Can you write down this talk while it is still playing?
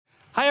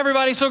Hi,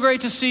 everybody. So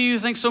great to see you.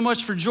 Thanks so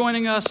much for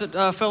joining us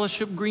at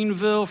Fellowship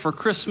Greenville for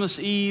Christmas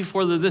Eve.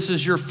 Whether this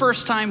is your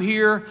first time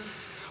here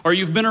or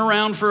you've been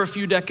around for a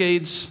few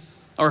decades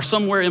or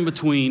somewhere in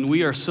between,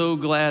 we are so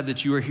glad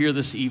that you are here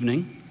this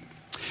evening.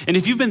 And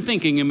if you've been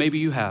thinking, and maybe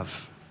you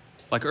have,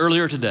 like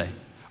earlier today,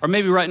 or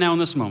maybe right now in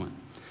this moment,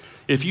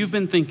 if you've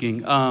been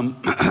thinking,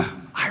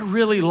 I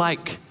really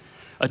like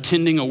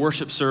attending a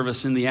worship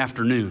service in the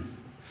afternoon.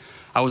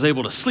 I was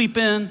able to sleep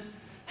in,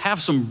 have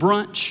some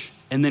brunch,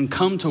 and then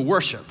come to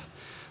worship.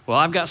 Well,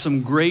 I've got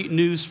some great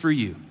news for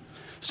you.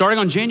 Starting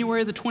on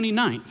January the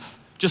 29th,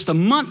 just a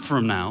month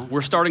from now,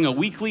 we're starting a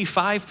weekly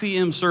 5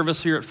 p.m.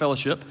 service here at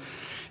Fellowship.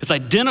 It's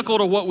identical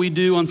to what we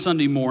do on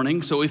Sunday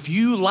morning. So if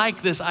you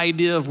like this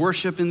idea of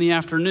worship in the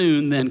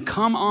afternoon, then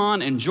come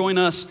on and join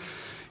us.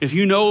 If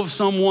you know of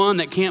someone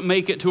that can't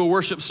make it to a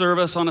worship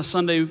service on a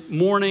Sunday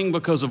morning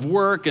because of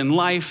work and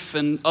life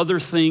and other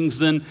things,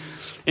 then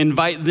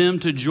invite them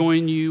to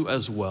join you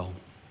as well.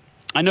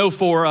 I know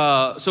for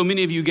so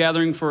many of you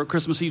gathering for a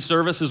Christmas Eve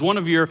service is one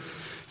of your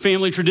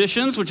family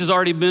traditions, which has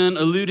already been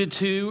alluded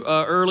to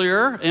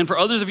earlier. And for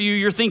others of you,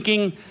 you're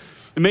thinking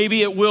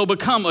maybe it will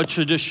become a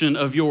tradition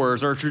of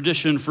yours or a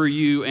tradition for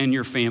you and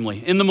your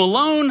family. In the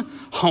Malone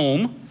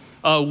home,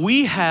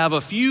 we have a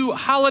few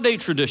holiday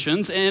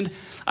traditions, and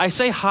I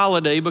say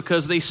holiday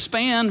because they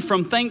span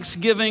from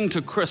Thanksgiving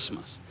to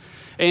Christmas.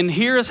 And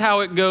here's how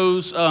it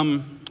goes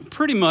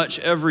pretty much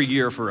every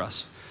year for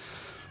us.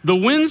 The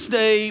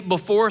Wednesday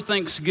before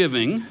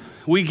Thanksgiving,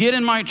 we get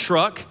in my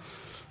truck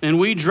and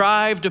we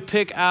drive to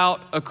pick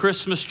out a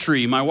Christmas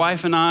tree, my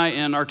wife and I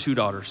and our 2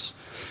 daughters.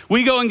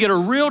 We go and get a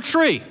real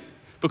tree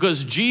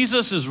because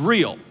Jesus is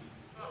real.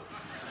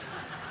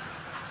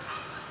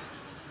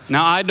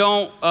 Now, I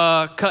don't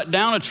cut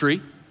down a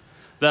tree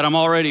that I'm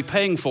already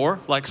paying for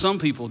like some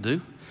people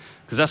do,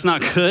 because that's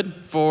not good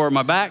for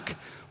my back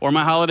or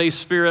my holiday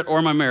spirit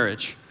or my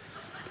marriage.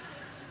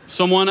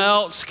 Someone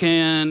else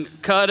can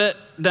cut it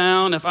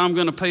down if I'm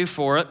going to pay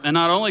for it. And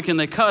not only can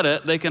they cut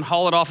it, they can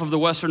haul it off of the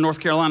western North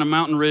Carolina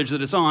mountain ridge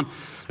that it's on,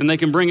 and they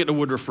can bring it to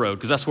Woodruff Road,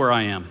 because that's where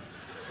I am.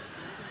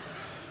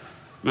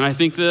 And I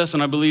think this,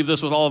 and I believe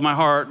this with all of my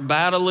heart,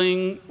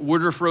 battling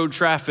Woodruff Road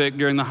traffic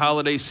during the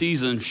holiday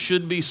season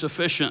should be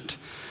sufficient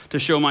to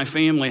show my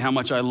family how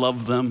much I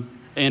love them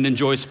and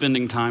enjoy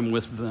spending time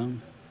with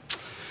them.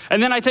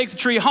 And then I take the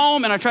tree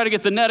home and I try to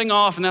get the netting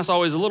off, and that's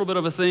always a little bit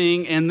of a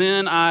thing. And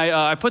then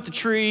I put the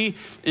tree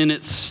in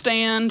its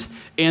stand,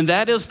 and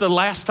that is the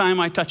last time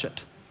I touch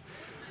it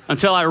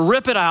until I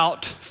rip it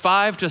out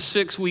 5 to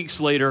 6 weeks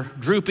later,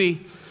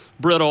 droopy,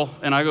 brittle,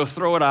 and I go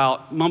throw it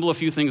out, mumble a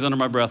few things under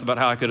my breath about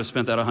how I could have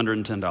spent that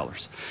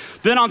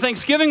 $110. Then on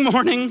Thanksgiving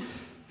morning,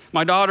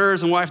 my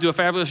daughters and wife do a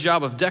fabulous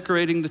job of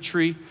decorating the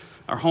tree.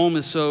 Our home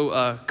is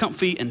so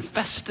comfy and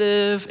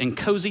festive and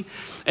cozy.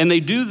 And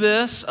they do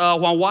this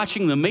while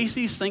watching the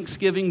Macy's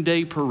Thanksgiving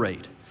Day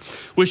Parade,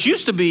 which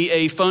used to be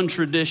a fun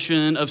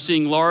tradition of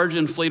seeing large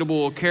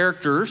inflatable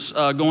characters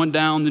going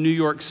down the New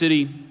York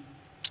City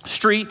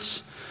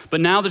streets. But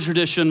now the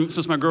tradition,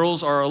 since my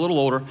girls are a little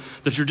older,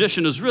 the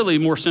tradition is really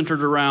more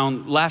centered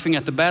around laughing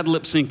at the bad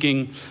lip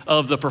syncing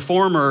of the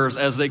performers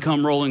as they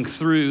come rolling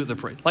through the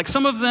parade. Like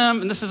some of them,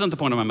 and this isn't the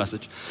point of my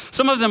message,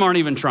 some of them aren't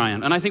even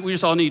trying. And I think we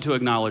just all need to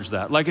acknowledge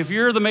that. Like if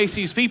you're the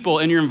Macy's people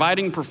and you're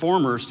inviting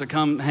performers to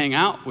come hang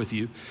out with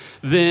you,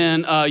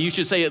 then you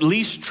should say at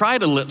least try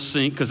to lip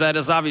sync, because that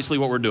is obviously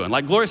what we're doing.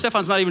 Like Gloria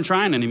Stefan's not even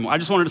trying anymore. I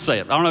just wanted to say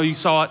it. I don't know if you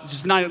saw it,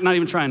 just not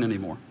even trying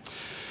anymore.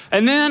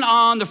 And then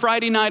on the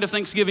Friday night of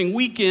Thanksgiving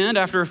weekend,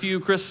 after a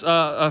few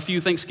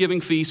Thanksgiving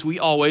feasts, we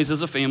always,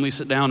 as a family,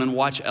 sit down and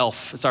watch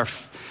Elf. It's our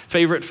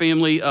favorite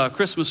family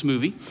Christmas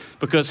movie,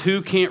 because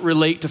who can't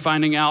relate to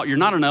finding out you're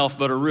not an elf,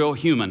 but a real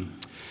human?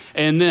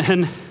 And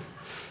then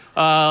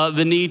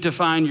the need to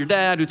find your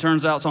dad, who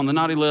turns out is on the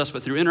naughty list,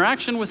 but through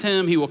interaction with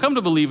him, he will come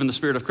to believe in the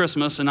spirit of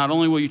Christmas. And not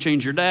only will you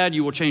change your dad,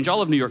 you will change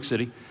all of New York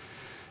City.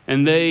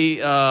 And they,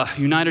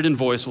 united in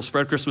voice, will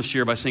spread Christmas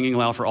cheer by singing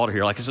loud for all to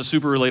hear. Like, it's a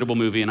super relatable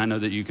movie, and I know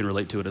that you can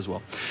relate to it as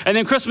well. And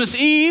then Christmas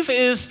Eve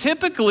is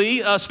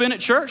typically spent at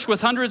church with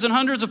hundreds and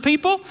hundreds of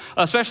people,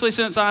 especially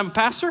since I'm a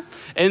pastor.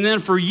 And then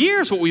for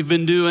years, what we've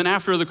been doing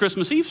after the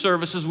Christmas Eve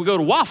services, we go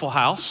to Waffle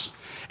House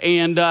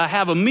and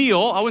have a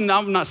meal. I'm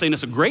not saying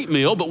it's a great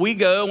meal, but we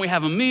go and we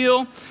have a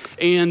meal.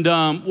 And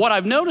what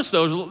I've noticed,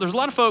 though, is there's a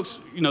lot of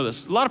folks, you know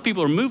this, a lot of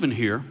people are moving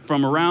here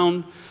from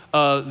around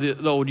the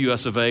old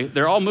US of A.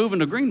 They're all moving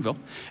to Greenville.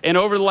 And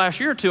over the last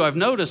year or two, I've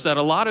noticed that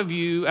a lot of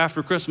you,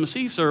 after Christmas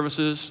Eve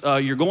services,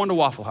 you're going to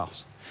Waffle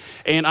House.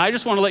 And I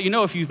just want to let you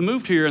know, if you've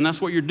moved here and that's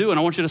what you're doing,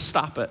 I want you to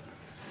stop it.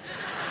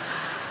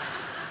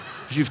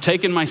 You've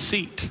taken my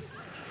seat.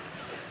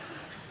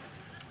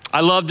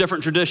 I love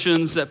different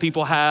traditions that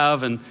people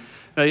have and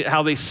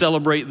how they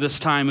celebrate this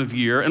time of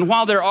year. And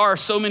while there are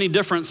so many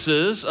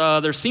differences,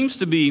 there seems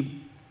to be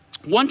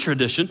one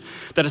tradition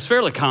that is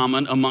fairly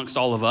common amongst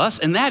all of us,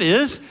 and that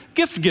is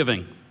gift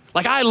giving.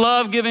 Like, I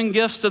love giving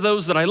gifts to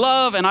those that I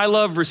love, and I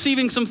love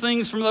receiving some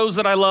things from those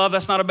that I love.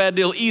 That's not a bad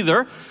deal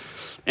either.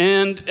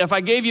 And if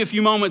I gave you a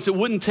few moments, it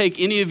wouldn't take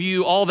any of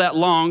you all that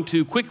long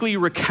to quickly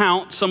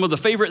recount some of the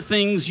favorite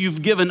things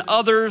you've given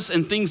others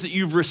and things that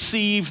you've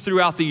received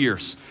throughout the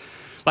years.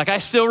 Like, I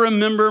still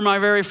remember my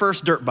very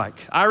first dirt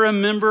bike. I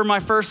remember my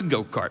first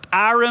go-kart.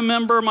 I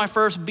remember my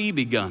first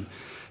BB gun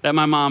that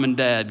my mom and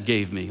dad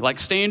gave me. Like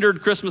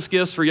standard Christmas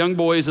gifts for young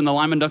boys in the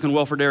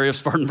Lyman-Duncan-Welford area of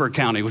Spartanburg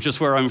County, which is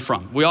where I'm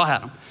from. We all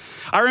had them.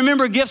 I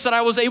remember gifts that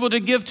I was able to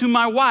give to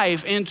my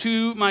wife and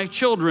to my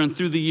children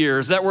through the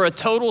years that were a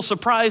total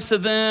surprise to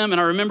them,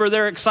 and I remember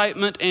their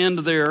excitement and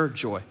their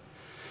joy.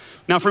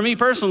 Now, for me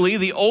personally,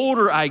 the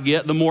older I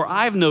get, the more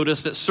I've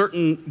noticed that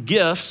certain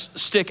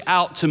gifts stick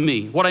out to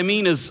me. What I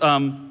mean is,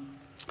 I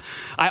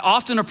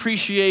often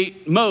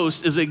appreciate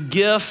most is a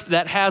gift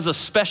that has a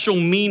special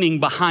meaning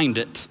behind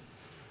it,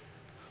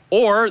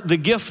 or the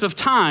gift of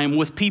time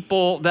with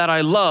people that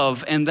I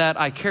love and that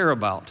I care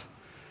about.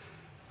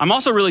 I'm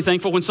also really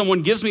thankful when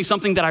someone gives me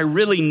something that I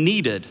really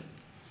needed.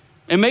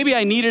 And maybe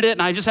I needed it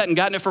and I just hadn't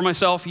gotten it for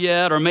myself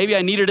yet, or maybe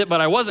I needed it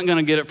but I wasn't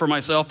gonna get it for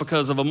myself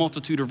because of a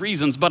multitude of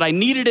reasons, but I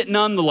needed it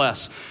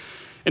nonetheless.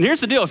 And here's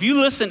the deal, if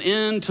you listen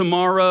in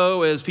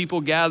tomorrow as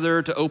people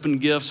gather to open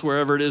gifts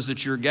wherever it is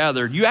that you're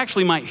gathered, you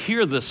actually might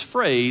hear this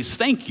phrase,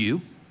 thank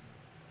you.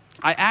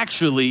 I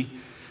actually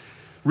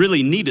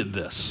really needed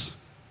this.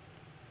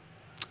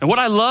 And what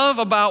I love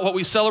about what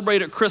we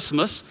celebrate at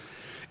Christmas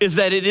is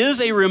that it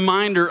is a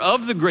reminder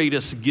of the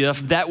greatest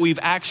gift that we've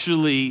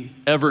actually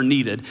ever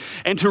needed.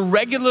 And to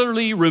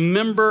regularly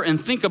remember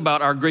and think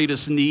about our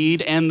greatest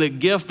need and the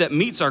gift that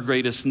meets our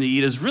greatest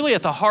need is really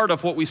at the heart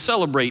of what we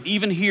celebrate,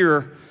 even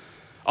here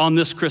on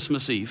this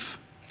Christmas Eve.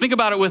 Think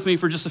about it with me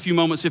for just a few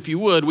moments, if you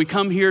would. We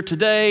come here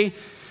today,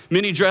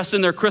 many dressed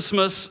in their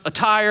Christmas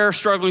attire,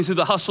 struggling through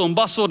the hustle and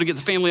bustle to get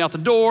the family out the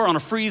door on a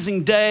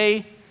freezing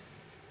day,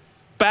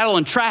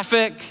 battling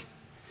traffic.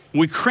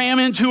 We cram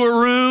into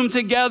a room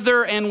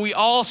together and we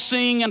all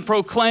sing and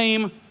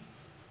proclaim,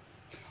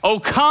 O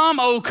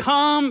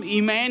come,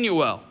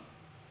 Emmanuel,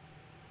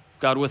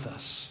 God with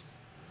us.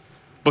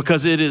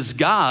 Because it is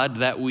God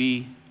that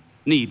we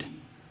need.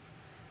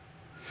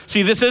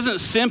 See, this isn't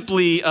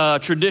simply a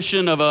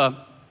tradition of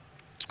a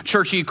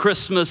churchy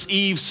Christmas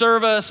Eve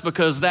service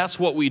because that's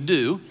what we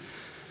do.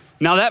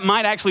 Now, that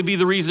might actually be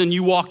the reason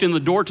you walked in the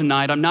door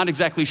tonight. I'm not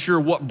exactly sure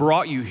what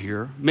brought you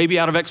here. Maybe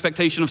out of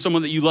expectation of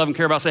someone that you love and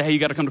care about say, hey, you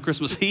got to come to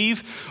Christmas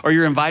Eve, or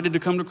you're invited to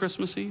come to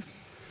Christmas Eve.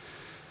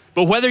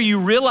 But whether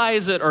you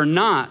realize it or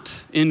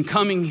not, in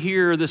coming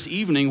here this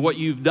evening, what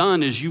you've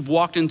done is you've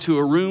walked into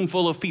a room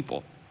full of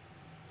people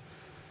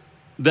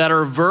that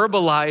are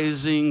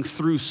verbalizing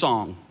through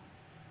song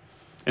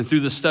and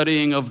through the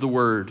studying of the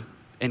word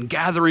and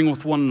gathering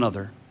with one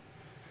another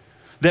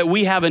that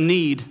we have a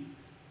need.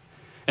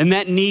 And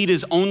that need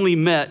is only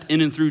met in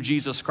and through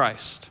Jesus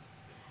Christ.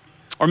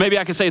 Or maybe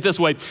I could say it this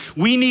way.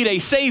 We need a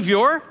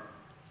Savior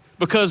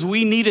because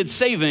we needed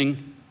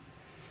saving.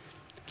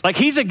 Like,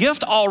 he's a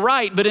gift, all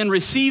right, but in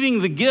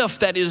receiving the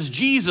gift that is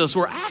Jesus,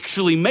 we're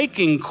actually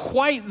making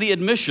quite the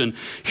admission.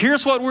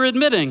 Here's what we're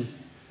admitting.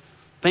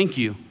 Thank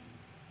you.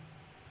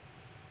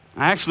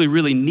 I actually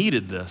really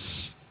needed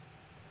this.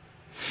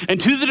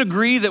 And to the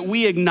degree that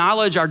we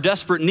acknowledge our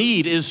desperate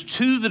need is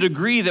to the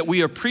degree that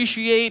we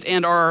appreciate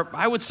and are,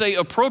 I would say,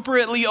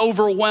 appropriately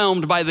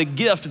overwhelmed by the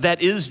gift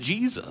that is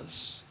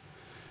Jesus,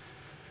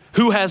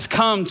 who has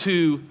come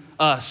to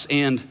us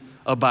and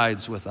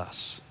abides with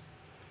us.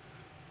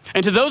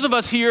 And to those of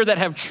us here that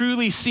have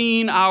truly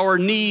seen our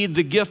need,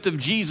 the gift of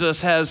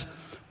Jesus has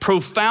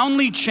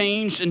profoundly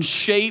changed and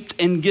shaped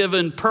and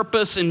given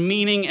purpose and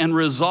meaning and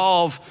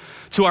resolve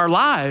to our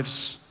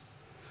lives.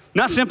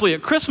 Not simply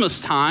at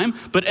Christmas time,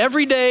 but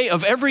every day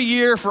of every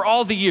year for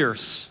all the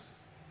years.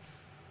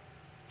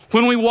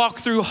 When we walk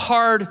through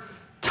hard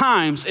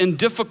times and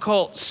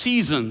difficult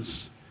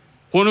seasons,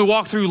 when we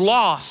walk through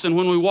loss and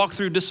when we walk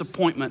through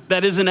disappointment,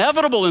 that is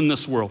inevitable in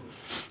this world.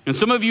 And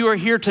some of you are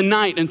here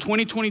tonight and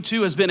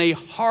 2022 has been a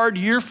hard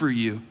year for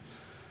you.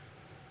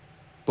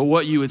 But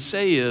what you would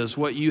say is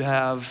what you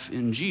have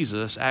in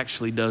Jesus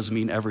actually does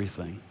mean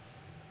everything.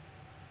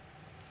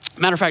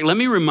 Matter of fact, let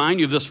me remind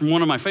you of this from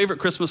one of my favorite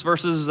Christmas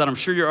verses that I'm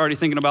sure you're already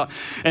thinking about.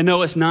 And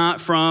no, it's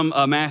not from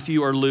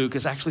Matthew or Luke.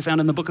 It's actually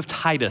found in the book of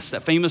Titus,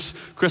 that famous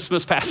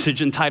Christmas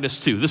passage in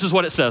Titus 2. This is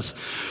what it says.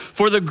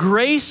 For the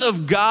grace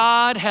of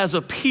God has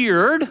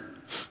appeared,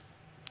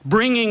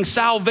 bringing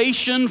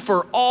salvation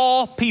for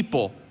all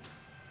people.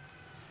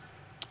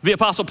 The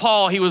Apostle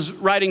Paul, he was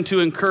writing to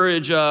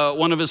encourage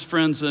one of his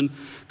friends and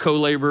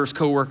co-laborers,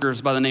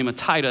 co-workers by the name of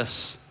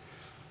Titus,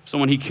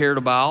 someone he cared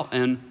about.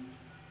 And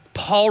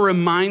Paul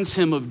reminds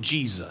him of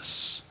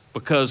Jesus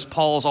because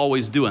Paul's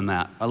always doing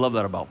that. I love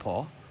that about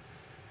Paul.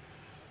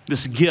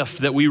 This gift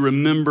that we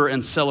remember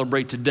and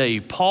celebrate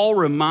today. Paul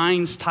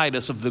reminds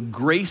Titus of the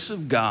grace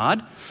of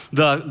God,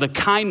 the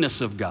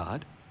kindness of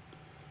God,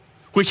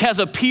 which has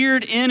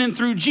appeared in and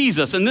through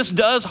Jesus. And this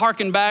does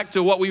harken back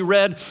to what we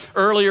read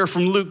earlier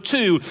from Luke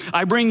 2.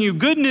 I bring you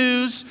good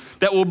news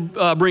that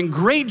will bring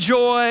great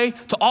joy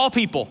to all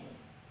people.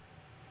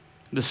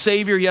 The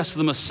Savior, yes,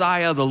 the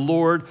Messiah, the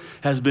Lord,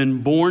 has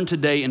been born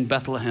today in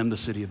Bethlehem, the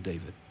city of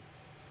David.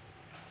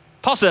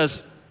 Paul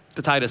says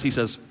to Titus, he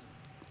says,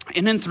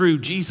 and then through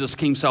Jesus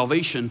came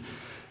salvation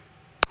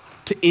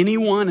to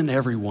anyone and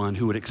everyone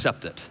who would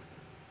accept it.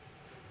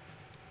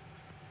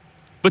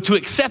 But to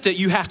accept it,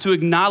 you have to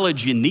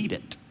acknowledge you need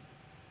it.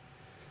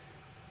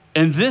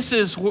 And this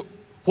is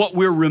what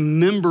we're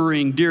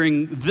remembering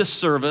during this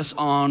service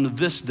on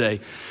this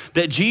day,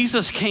 that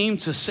Jesus came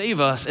to save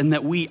us and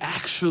that we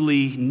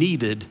actually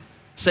needed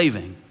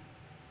saving.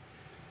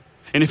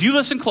 And if you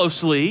listen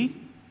closely,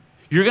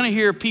 you're gonna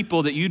hear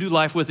people that you do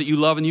life with, that you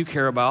love and you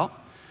care about,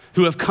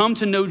 who have come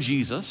to know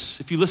Jesus.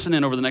 If you listen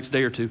in over the next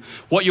day or two,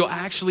 what you'll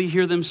actually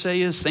hear them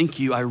say is, thank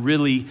you, I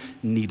really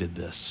needed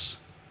this.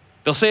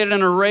 They'll say it in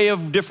an array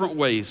of different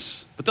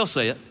ways, but they'll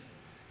say it.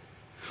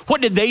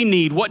 What did they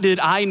need? What did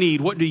I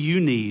need? What do you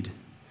need?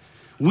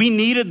 We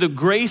needed the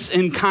grace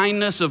and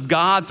kindness of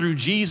God through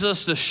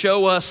Jesus to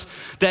show us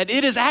that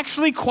it is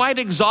actually quite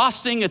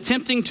exhausting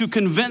attempting to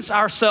convince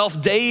ourselves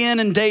day in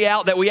and day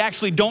out that we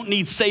actually don't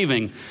need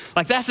saving.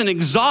 Like, that's an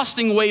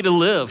exhausting way to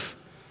live.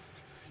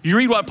 You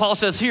read what Paul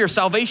says here,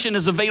 salvation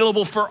is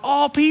available for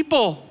all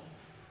people.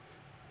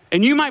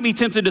 And you might be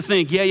tempted to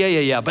think,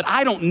 yeah, but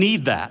I don't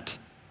need that.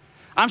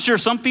 I'm sure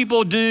some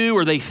people do,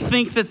 or they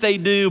think that they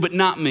do, but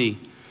not me.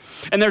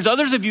 And there's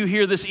others of you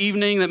here this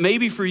evening that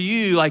maybe for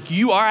you, like,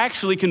 you are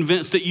actually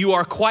convinced that you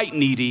are quite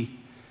needy,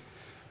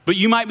 but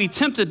you might be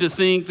tempted to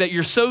think that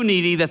you're so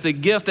needy that the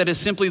gift that is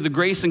simply the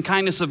grace and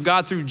kindness of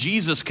God through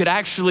Jesus could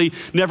actually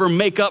never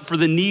make up for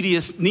the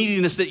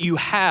neediness that you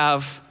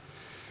have.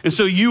 And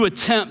so you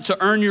attempt to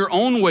earn your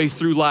own way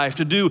through life,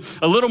 to do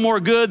a little more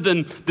good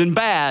than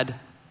bad,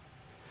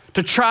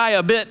 to try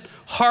a bit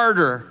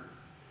harder,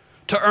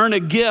 to earn a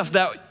gift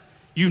that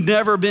you've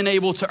never been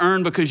able to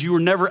earn because you were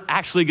never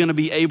actually gonna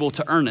be able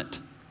to earn it.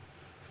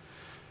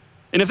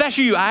 And if that's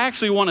you, I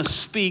actually wanna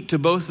speak to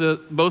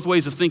both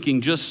ways of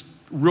thinking just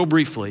real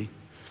briefly.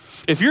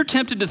 If you're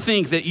tempted to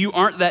think that you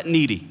aren't that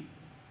needy,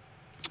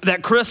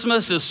 that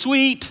Christmas is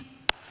sweet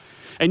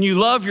and you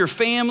love your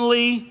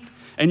family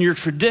and your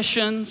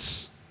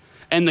traditions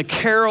and the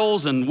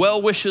carols and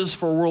well wishes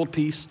for world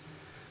peace,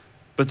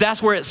 but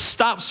that's where it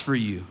stops for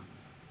you.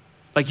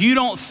 Like, you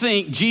don't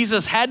think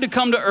Jesus had to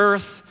come to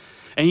earth,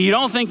 and you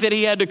don't think that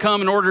he had to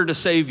come in order to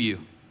save you.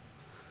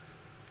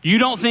 You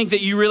don't think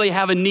that you really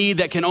have a need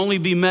that can only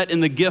be met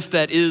in the gift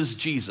that is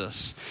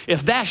Jesus.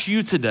 If that's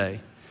you today,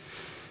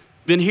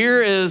 then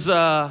here is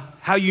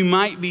how you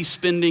might be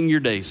spending your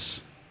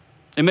days.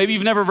 And maybe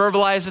you've never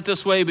verbalized it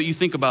this way, but you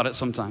think about it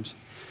sometimes.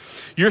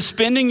 You're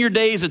spending your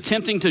days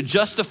attempting to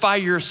justify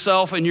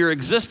yourself and your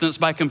existence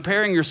by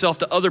comparing yourself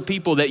to other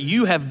people that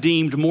you have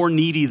deemed more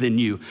needy than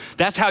you.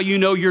 That's how you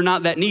know you're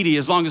not that needy,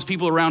 as long as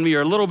people around me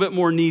are a little bit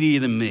more needy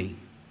than me.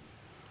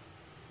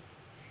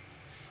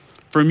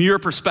 From your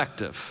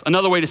perspective.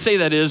 Another way to say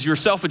that is your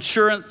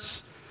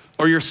self-assurance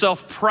or your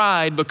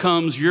self-pride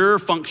becomes your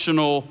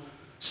functional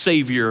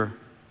savior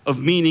of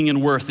meaning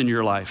and worth in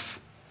your life.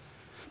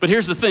 But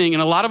here's the thing,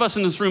 and a lot of us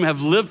in this room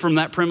have lived from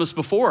that premise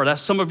before.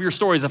 That's some of your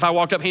stories. If I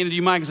walked up, handed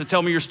you Mike, and said,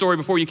 tell me your story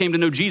before you came to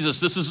know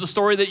Jesus, this is the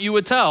story that you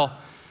would tell.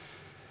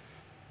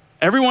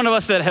 Every one of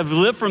us that have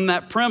lived from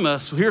that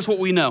premise, here's what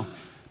we know.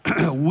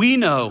 We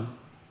know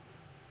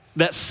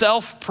that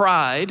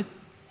self-pride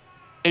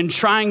and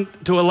trying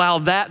to allow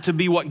that to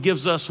be what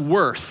gives us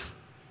worth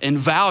and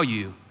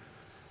value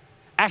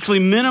actually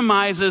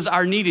minimizes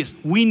our neediness.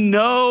 We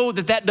know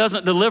that that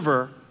doesn't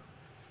deliver.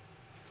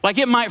 Like,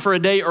 it might for a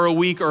day or a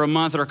week or a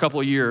month or a couple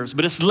of years,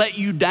 but it's let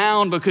you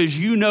down because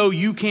you know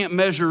you can't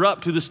measure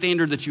up to the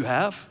standard that you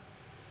have.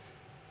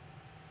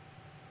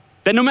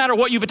 That no matter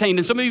what you've attained,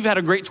 and some of you have had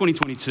a great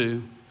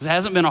 2022. It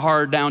hasn't been a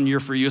hard down year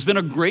for you. It's been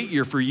a great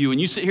year for you.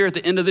 And you sit here at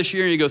the end of this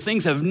year and you go,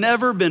 things have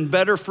never been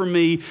better for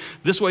me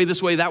this way,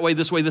 that way,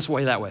 this way,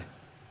 that way.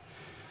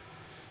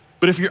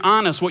 But if you're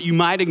honest, what you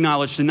might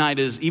acknowledge tonight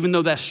is, even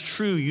though that's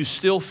true, you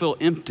still feel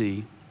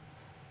empty.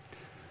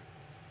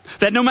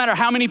 That no matter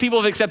how many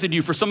people have accepted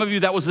you, for some of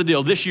you, that was the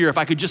deal. This year, if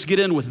I could just get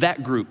in with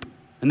that group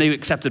and they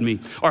accepted me,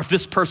 or if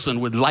this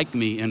person would like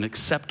me and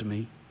accept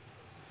me.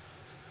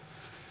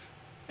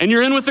 And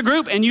you're in with the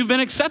group and you've been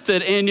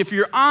accepted. And if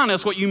you're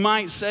honest, what you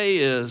might say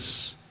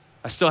is,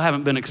 I still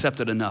haven't been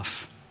accepted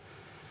enough.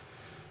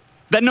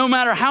 That no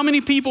matter how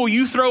many people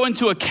you throw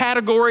into a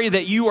category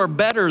that you are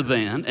better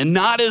than and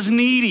not as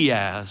needy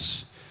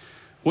as,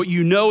 what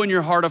you know in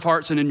your heart of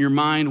hearts and in your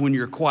mind when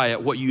you're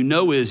quiet, what you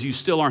know is you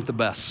still aren't the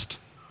best.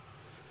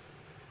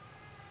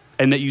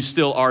 And that you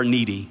still are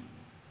needy.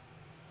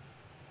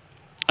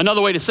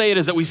 Another way to say it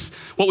is that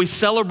what we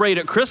celebrate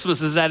at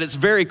Christmas is at its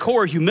very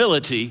core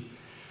humility.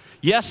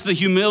 Yes, the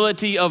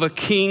humility of a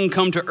king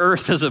come to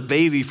earth as a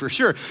baby for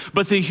sure,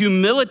 but the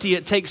humility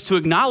it takes to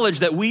acknowledge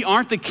that we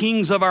aren't the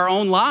kings of our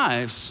own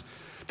lives,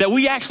 that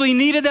we actually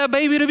needed that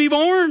baby to be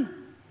born.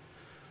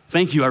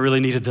 Thank you, I really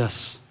needed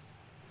this.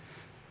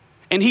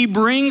 And he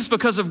brings,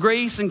 because of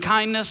grace and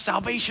kindness,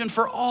 salvation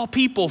for all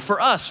people, for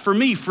us, for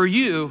me, for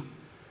you.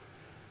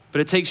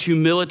 But it takes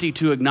humility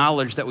to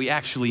acknowledge that we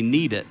actually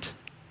need it.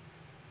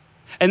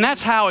 And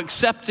that's how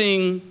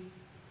accepting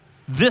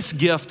this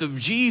gift of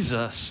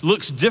Jesus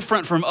looks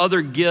different from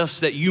other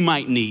gifts that you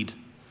might need.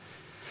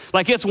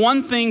 Like, it's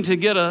one thing to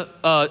get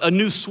a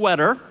new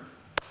sweater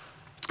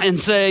and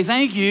say,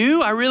 thank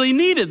you, I really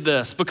needed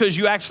this, because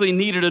you actually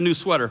needed a new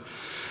sweater.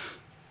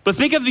 But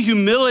think of the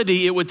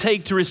humility it would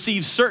take to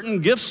receive certain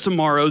gifts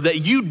tomorrow that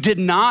you did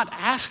not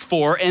ask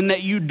for and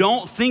that you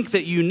don't think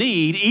that you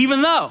need,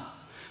 even though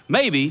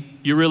maybe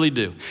you really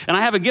do. And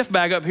I have a gift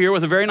bag up here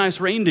with a very nice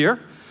reindeer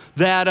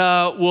that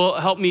will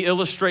help me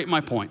illustrate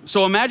my point.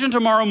 So imagine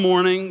tomorrow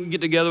morning, you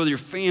get together with your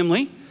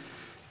family,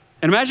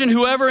 and imagine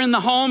whoever in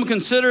the home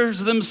considers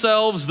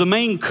themselves the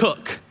main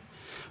cook,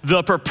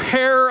 the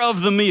preparer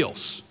of the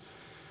meals,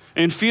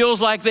 and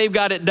feels like they've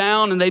got it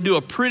down and they do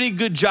a pretty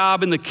good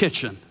job in the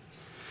kitchen.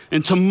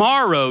 And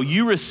tomorrow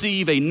you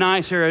receive a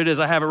nice, here it is,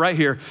 I have it right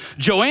here,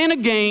 Joanna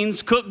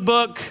Gaines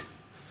cookbook,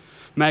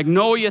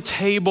 Magnolia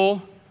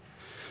table.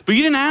 But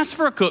you didn't ask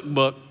for a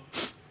cookbook.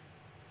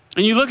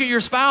 And you look at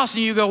your spouse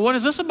and you go, what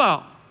is this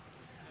about?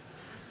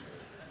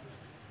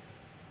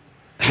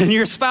 And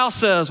your spouse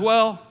says,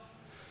 well,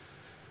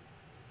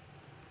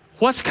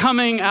 what's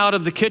coming out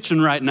of the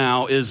kitchen right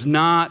now is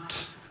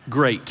not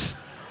great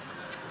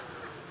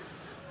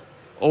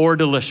or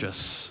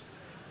delicious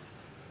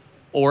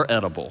or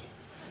edible.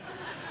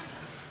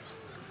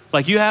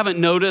 Like, you haven't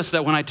noticed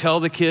that when I tell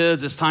the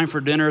kids it's time for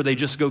dinner, they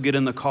just go get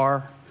in the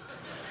car?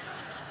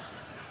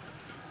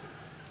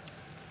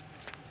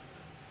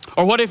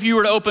 Or what if you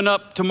were to open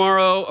up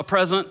tomorrow a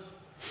present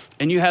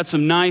and you had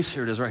some nice,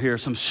 here it is right here,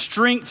 some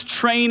strength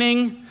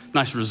training,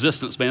 nice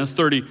resistance band. It's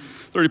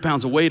 30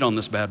 pounds of weight on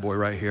this bad boy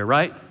right here,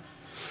 right?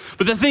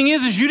 But the thing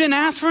is you didn't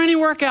ask for any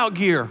workout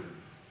gear.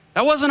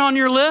 That wasn't on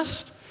your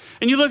list.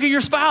 And you look at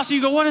your spouse and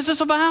you go, what is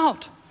this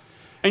about?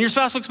 And your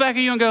spouse looks back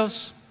at you and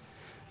goes,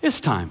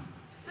 it's time.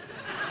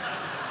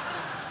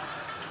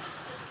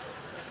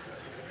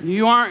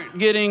 You aren't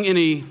getting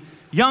any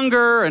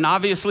younger, and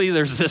obviously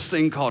there's this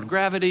thing called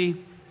gravity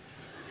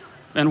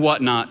and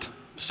whatnot.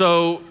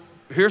 So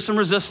here's some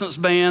resistance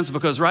bands,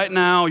 because right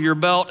now your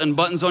belt and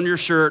buttons on your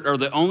shirt are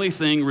the only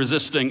thing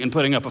resisting and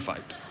putting up a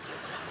fight.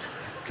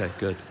 Okay,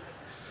 good.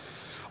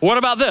 What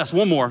about this?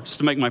 One more, just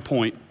to make my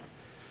point.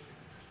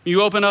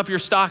 You open up your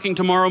stocking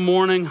tomorrow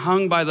morning,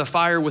 hung by the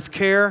fire with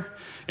care,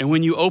 and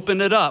when you open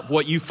it up,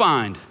 what you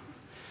find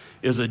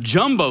is a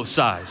jumbo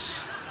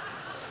size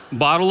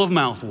bottle of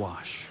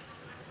mouthwash.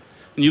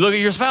 And you look at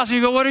your spouse and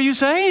you go, what are you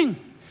saying?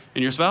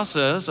 And your spouse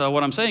says,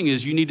 what I'm saying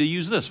is you need to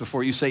use this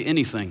before you say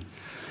anything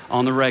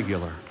on the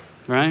regular,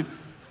 right?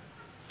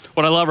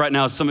 What I love right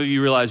now is some of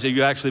you realize that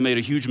you actually made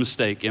a huge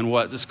mistake in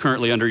what is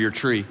currently under your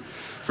tree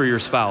for your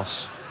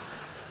spouse.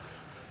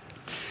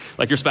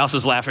 Like, your spouse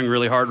is laughing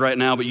really hard right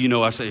now, but you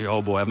know I say,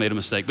 oh boy, I've made a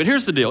mistake. But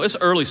here's the deal. It's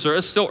early, sir.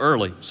 It's still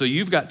early. So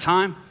you've got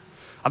time.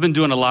 I've been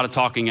doing a lot of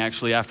talking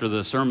actually after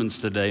the sermons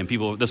today, and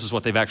people, this is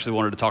what they've actually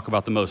wanted to talk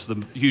about the most,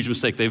 the huge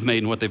mistake they've made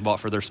and what they've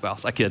bought for their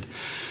spouse. I kid.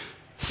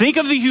 Think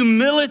of the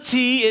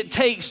humility it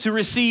takes to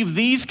receive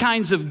these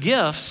kinds of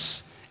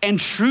gifts and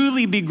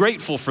truly be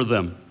grateful for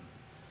them.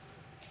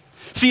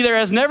 See, there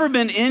has never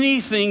been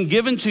anything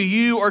given to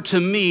you or to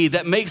me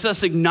that makes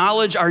us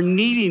acknowledge our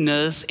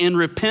neediness and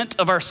repent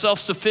of our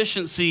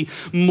self-sufficiency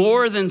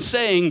more than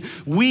saying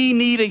we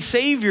need a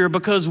Savior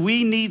because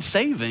we need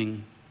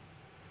saving.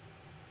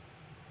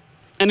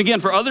 And again,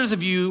 for others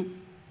of you,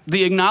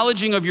 the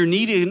acknowledging of your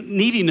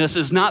neediness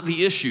is not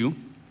the issue.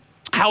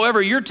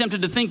 However, you're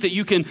tempted to think that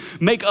you can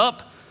make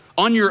up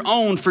on your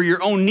own for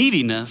your own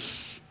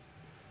neediness.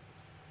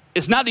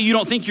 It's not that you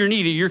don't think you're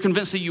needy, you're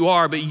convinced that you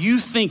are, but you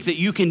think that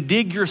you can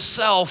dig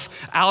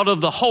yourself out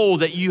of the hole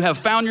that you have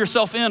found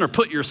yourself in or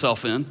put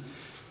yourself in.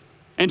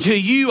 And to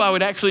you, I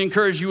would actually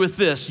encourage you with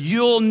this.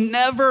 You'll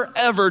never,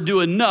 ever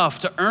do enough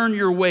to earn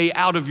your way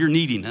out of your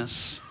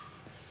neediness.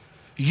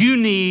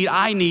 You need,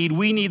 I need,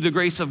 we need the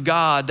grace of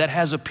God that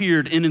has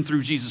appeared in and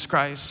through Jesus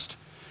Christ.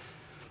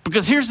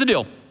 Because here's the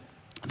deal.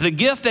 The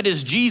gift that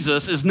is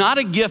Jesus is not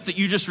a gift that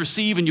you just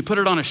receive and you put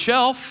it on a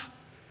shelf.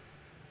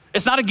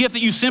 It's not a gift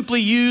that you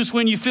simply use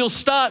when you feel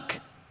stuck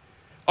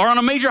or on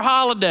a major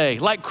holiday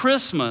like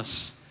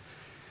Christmas.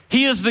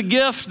 He is the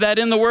gift that,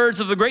 in the words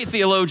of the great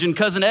theologian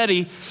Cousin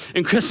Eddie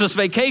in Christmas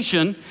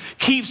Vacation,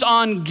 keeps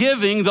on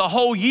giving the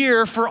whole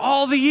year for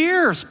all the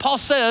years. Paul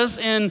says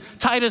in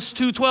Titus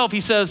 2:12,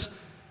 he says,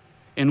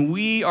 and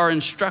we are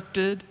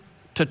instructed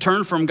to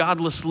turn from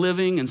godless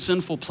living and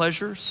sinful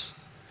pleasures.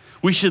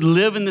 We should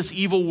live in this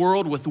evil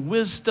world with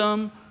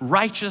wisdom,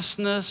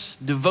 righteousness,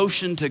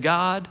 devotion to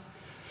God,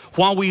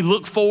 while we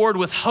look forward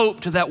with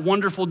hope to that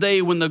wonderful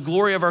day when the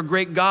glory of our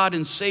great God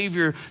and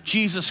Savior,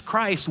 Jesus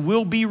Christ,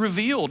 will be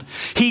revealed.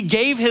 He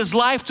gave his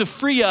life to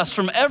free us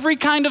from every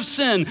kind of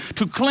sin,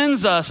 to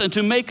cleanse us and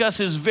to make us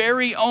his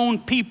very own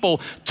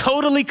people,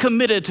 totally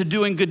committed to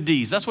doing good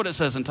deeds. That's what it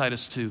says in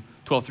Titus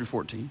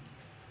 2:12-14.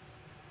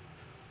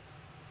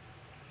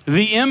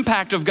 The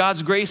impact of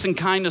God's grace and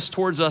kindness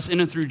towards us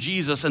in and through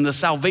Jesus and the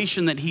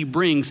salvation that he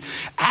brings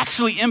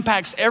actually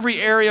impacts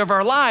every area of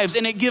our lives,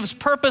 and it gives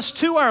purpose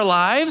to our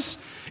lives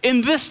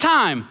in this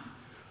time,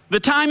 the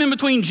time in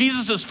between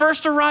Jesus'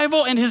 first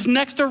arrival and his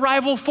next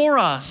arrival for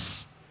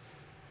us.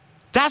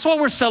 That's what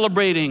we're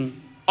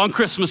celebrating on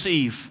Christmas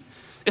Eve.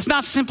 It's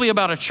not simply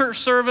about a church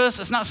service.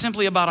 It's not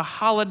simply about a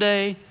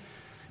holiday.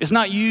 It's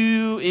not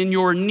you in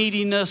your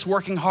neediness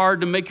working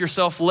hard to make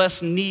yourself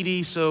less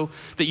needy so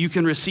that you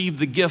can receive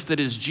the gift that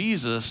is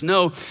Jesus.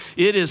 No,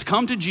 it is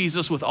come to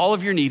Jesus with all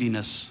of your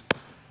neediness.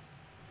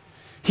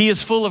 He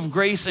is full of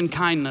grace and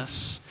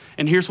kindness.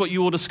 And here's what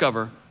you will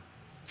discover.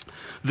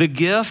 The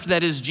gift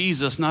that is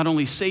Jesus not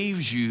only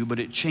saves you, but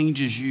it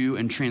changes you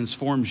and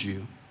transforms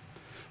you.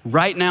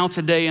 Right now,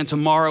 today, and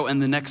tomorrow,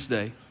 and the next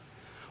day,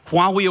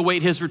 while we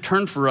await his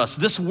return for us.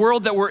 This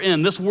world that we're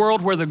in, this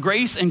world where the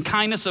grace and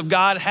kindness of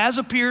God has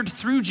appeared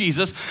through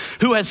Jesus,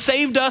 who has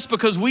saved us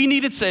because we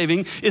needed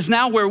saving, is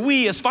now where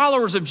we as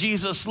followers of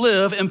Jesus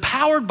live,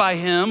 empowered by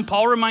him,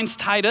 Paul reminds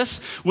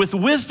Titus, with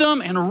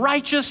wisdom and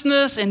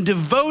righteousness and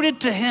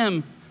devoted to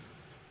him,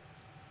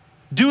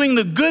 doing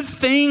the good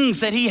things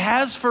that he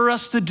has for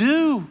us to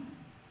do,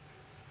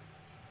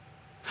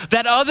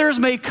 that others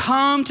may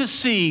come to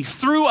see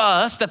through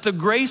us that the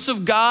grace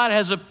of God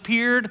has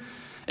appeared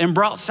and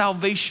brought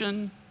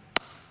salvation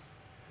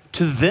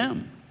to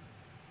them,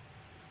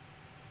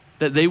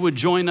 that they would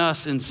join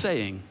us in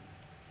saying,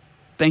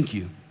 thank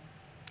you.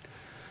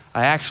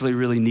 I actually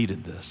really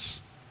needed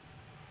this.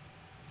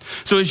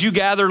 So as you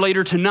gather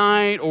later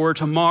tonight or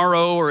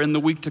tomorrow or in the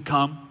week to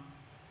come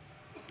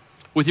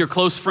with your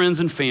close friends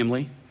and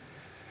family,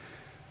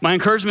 my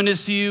encouragement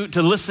is to you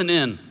to listen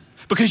in,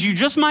 because you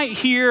just might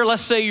hear,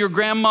 let's say, your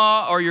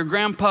grandma or your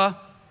grandpa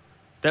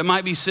that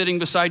might be sitting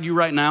beside you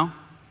right now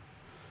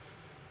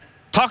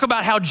talk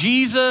about how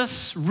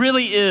Jesus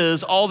really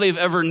is all they've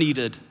ever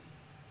needed.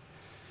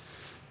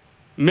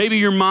 Maybe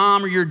your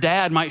mom or your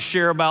dad might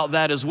share about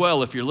that as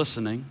well if you're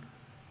listening.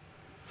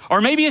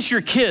 Or maybe it's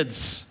your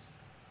kids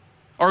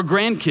or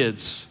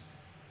grandkids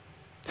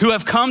who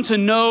have come to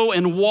know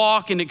and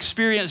walk and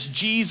experience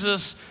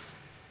Jesus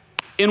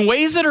in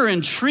ways that are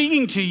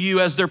intriguing to you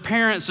as their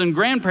parents and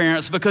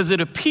grandparents, because it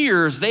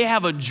appears they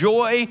have a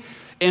joy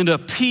and a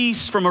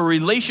peace from a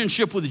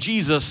relationship with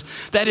Jesus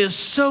that is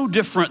so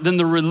different than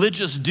the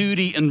religious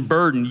duty and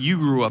burden you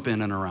grew up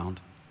in and around.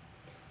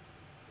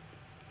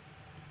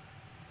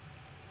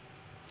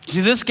 See,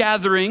 this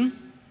gathering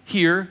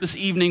here this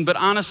evening, but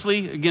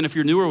honestly, again, if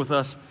you're newer with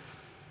us,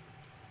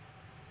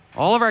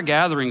 all of our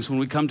gatherings when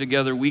we come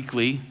together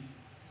weekly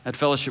at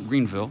Fellowship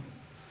Greenville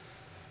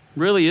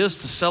really is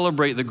to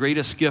celebrate the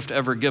greatest gift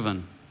ever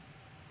given,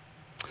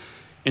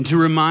 and to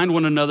remind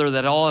one another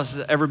that all has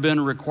ever been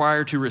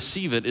required to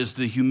receive it is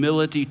the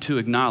humility to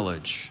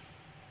acknowledge,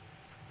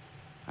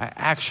 I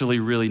actually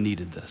really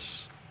needed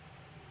this.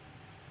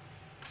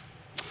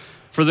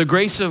 For the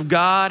grace of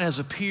God has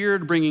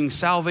appeared, bringing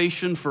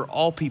salvation for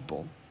all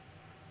people.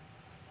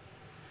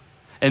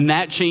 And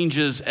that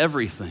changes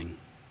everything,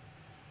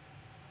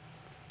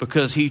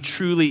 because he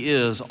truly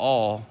is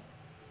all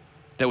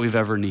that we've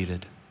ever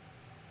needed.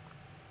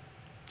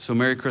 So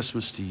Merry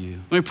Christmas to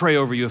you. Let me pray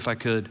over you if I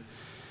could.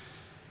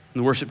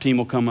 And the worship team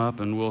will come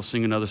up and we'll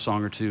sing another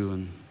song or two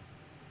and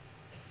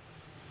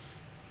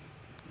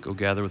go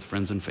gather with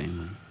friends and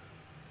family.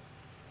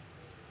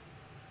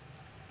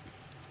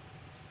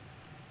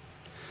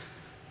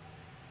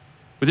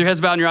 With your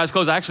heads bowed and your eyes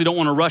closed, I actually don't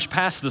want to rush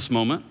past this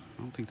moment.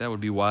 I don't think that would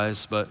be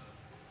wise, but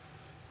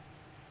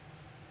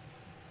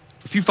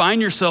if you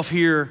find yourself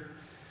here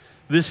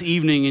this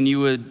evening and you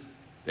would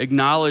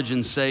acknowledge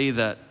and say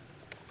that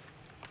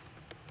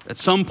at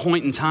some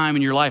point in time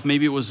in your life,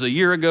 maybe it was a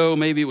year ago,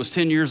 maybe it was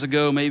 10 years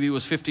ago, maybe it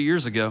was 50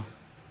 years ago,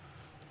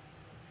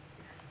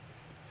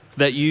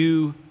 that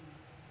you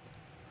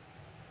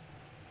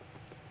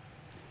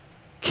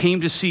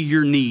came to see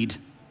your need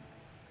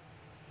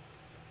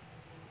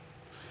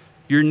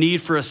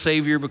for a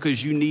Savior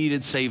because you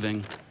needed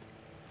saving.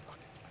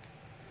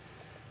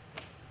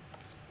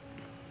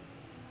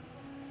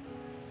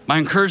 My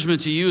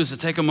encouragement to you is to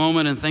take a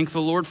moment and thank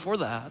the Lord for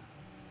that.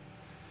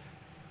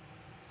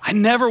 I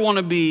never want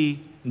to be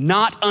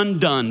not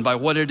undone by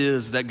what it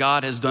is that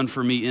God has done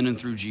for me in and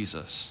through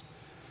Jesus.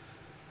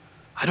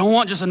 I don't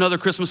want just another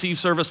Christmas Eve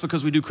service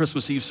because we do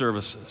Christmas Eve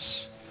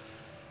services.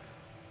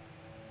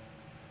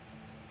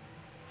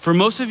 For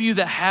most of you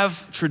that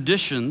have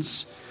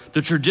traditions,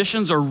 the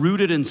traditions are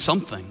rooted in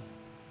something.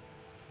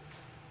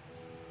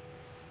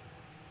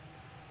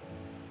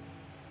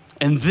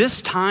 And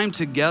this time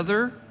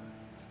together,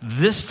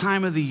 this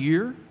time of the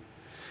year,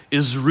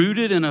 is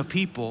rooted in a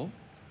people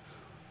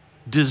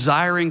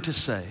desiring to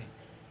say,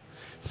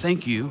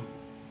 thank you,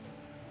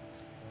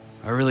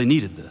 I really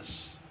needed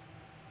this.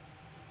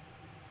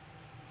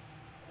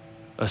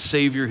 A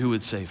Savior who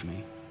would save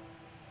me.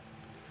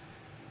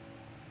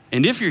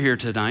 And if you're here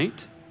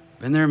tonight,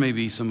 and there may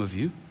be some of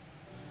you,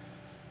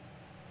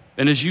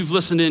 and as you've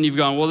listened in, you've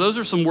gone, well, those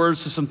are some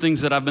words to some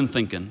things that I've been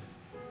thinking.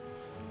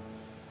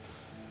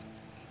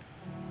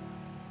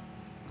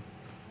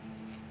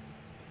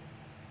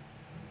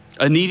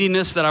 A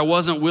neediness that I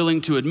wasn't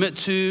willing to admit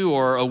to,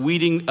 or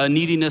a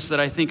neediness that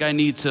I think I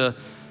need to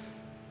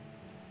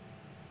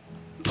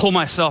pull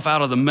myself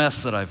out of the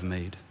mess that I've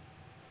made.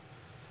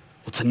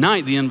 Well,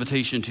 tonight, the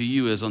invitation to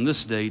you is on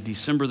this day,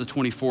 December the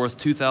 24th,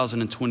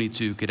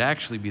 2022, could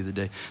actually be the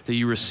day that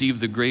you receive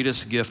the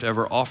greatest gift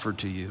ever offered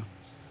to you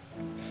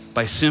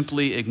by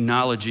simply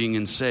acknowledging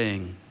and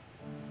saying,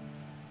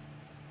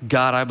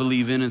 God, I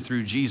believe in and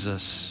through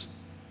Jesus.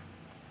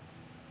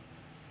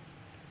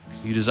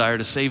 You desire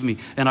to save me,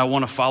 and I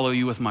want to follow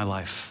you with my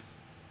life.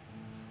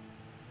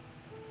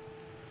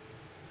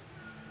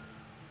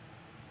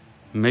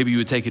 Maybe you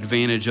would take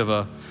advantage of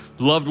a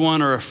loved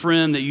one or a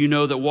friend that you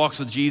know that walks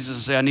with Jesus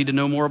and say, I need to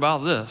know more about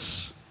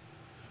this.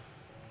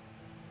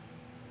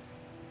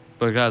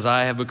 Because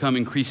I have become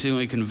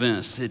increasingly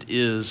convinced it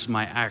is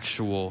my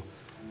actual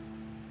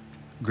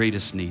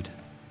greatest need.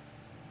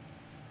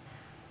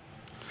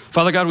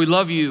 Father God, we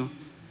love you.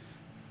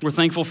 We're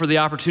thankful for the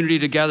opportunity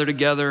to gather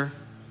together,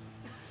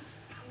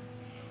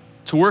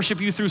 to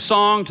worship you through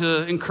song,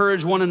 to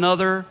encourage one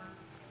another,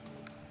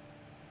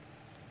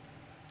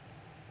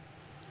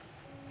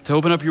 to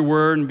open up your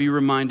word and be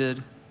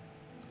reminded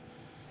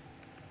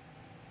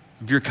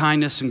of your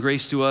kindness and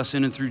grace to us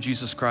in and through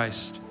Jesus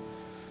Christ,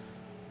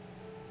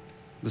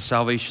 the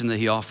salvation that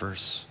he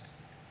offers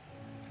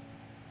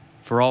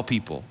for all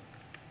people,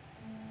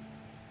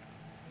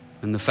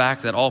 and the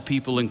fact that all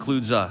people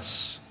includes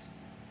us.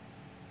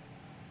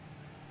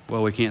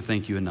 Well, we can't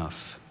thank you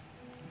enough.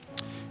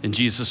 In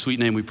Jesus' sweet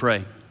name we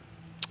pray.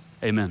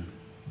 Amen.